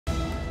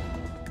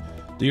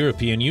The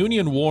European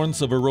Union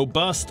warns of a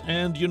robust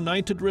and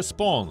united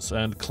response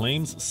and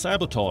claims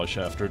sabotage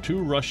after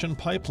 2 Russian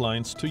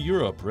pipelines to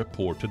Europe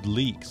reported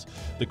leaks.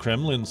 The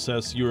Kremlin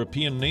says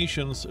European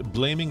nations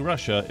blaming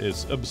Russia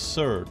is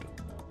absurd.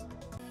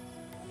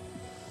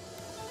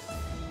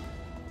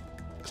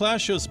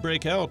 Clashes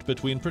break out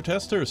between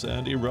protesters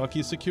and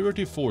Iraqi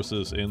security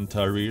forces in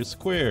Tahrir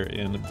Square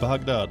in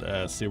Baghdad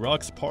as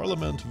Iraq's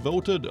parliament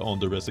voted on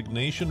the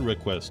resignation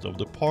request of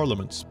the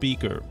parliament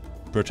speaker.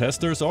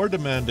 Protesters are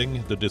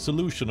demanding the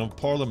dissolution of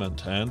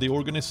parliament and the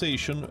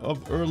organization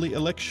of early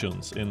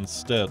elections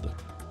instead.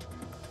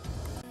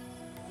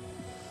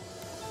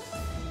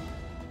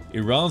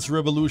 Iran's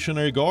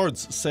Revolutionary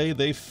Guards say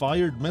they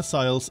fired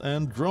missiles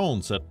and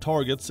drones at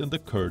targets in the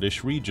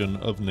Kurdish region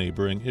of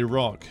neighboring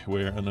Iraq,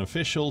 where an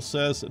official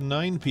says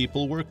 9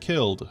 people were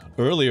killed.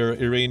 Earlier,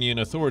 Iranian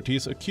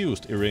authorities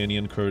accused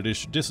Iranian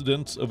Kurdish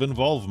dissidents of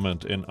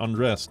involvement in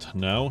unrest,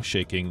 now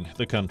shaking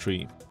the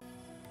country.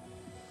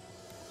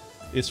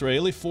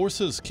 Israeli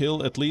forces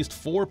kill at least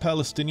 4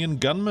 Palestinian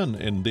gunmen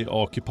in the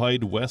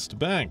occupied West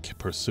Bank,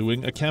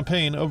 pursuing a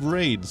campaign of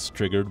raids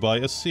triggered by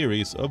a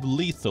series of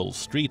lethal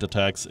street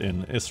attacks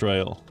in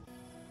Israel.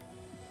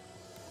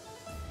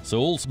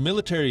 Seoul's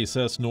military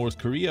says North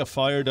Korea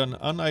fired an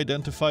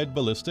unidentified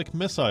ballistic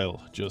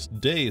missile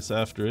just days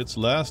after its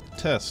last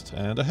test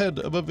and ahead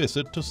of a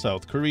visit to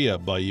South Korea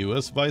by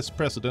US Vice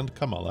President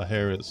Kamala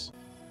Harris.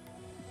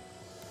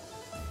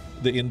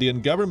 The Indian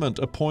government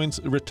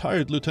appoints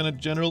retired Lieutenant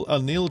General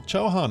Anil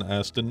Chauhan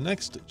as the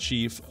next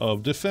Chief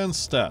of Defense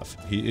Staff.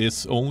 He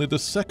is only the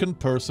 2nd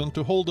person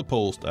to hold the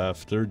post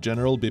after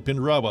General Bipin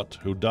Rawat,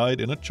 who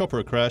died in a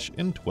chopper crash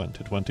in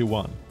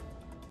 2021.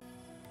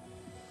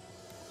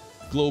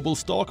 Global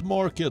stock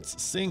markets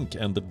sink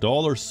and the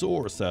dollar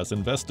soars as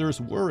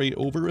investors worry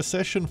over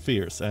recession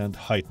fears and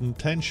heightened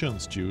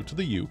tensions due to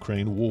the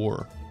Ukraine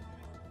war.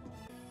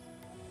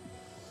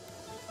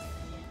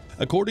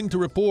 According to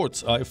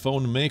reports,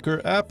 iPhone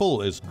maker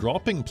Apple is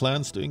dropping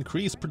plans to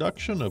increase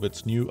production of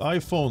its new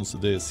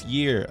iPhones this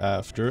year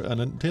after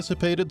an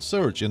anticipated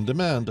surge in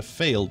demand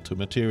failed to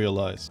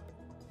materialize.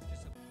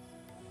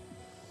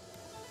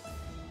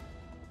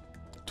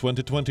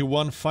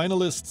 2021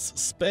 finalists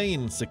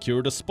Spain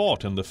secured a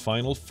spot in the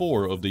final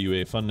 4 of the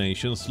UEFA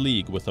Nations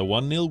League with a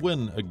 1-0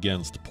 win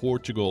against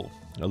Portugal.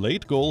 A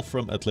late goal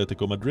from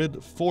Atletico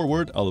Madrid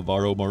forward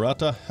Alvaro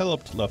Morata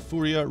helped La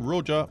Furia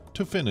Roja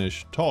to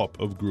finish top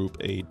of Group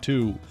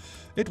A2.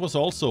 It was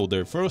also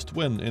their first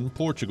win in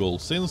Portugal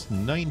since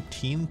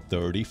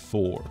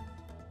 1934.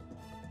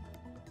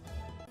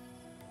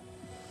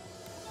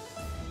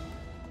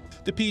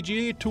 The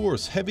PGA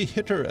Tour's heavy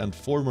hitter and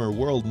former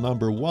world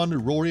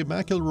 #1 Rory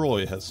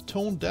McIlroy has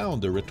toned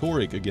down the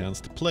rhetoric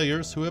against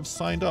players who have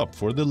signed up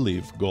for the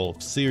LIV Golf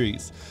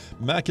Series.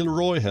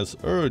 McIlroy has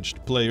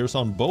urged players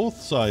on both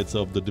sides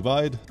of the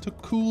divide to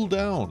cool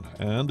down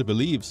and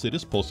believes it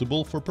is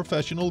possible for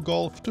professional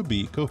golf to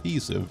be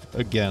cohesive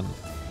again.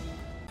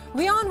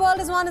 WION World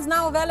is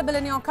now available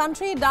in your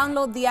country.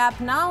 Download the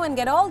app now and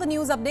get all the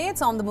news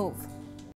updates on the move.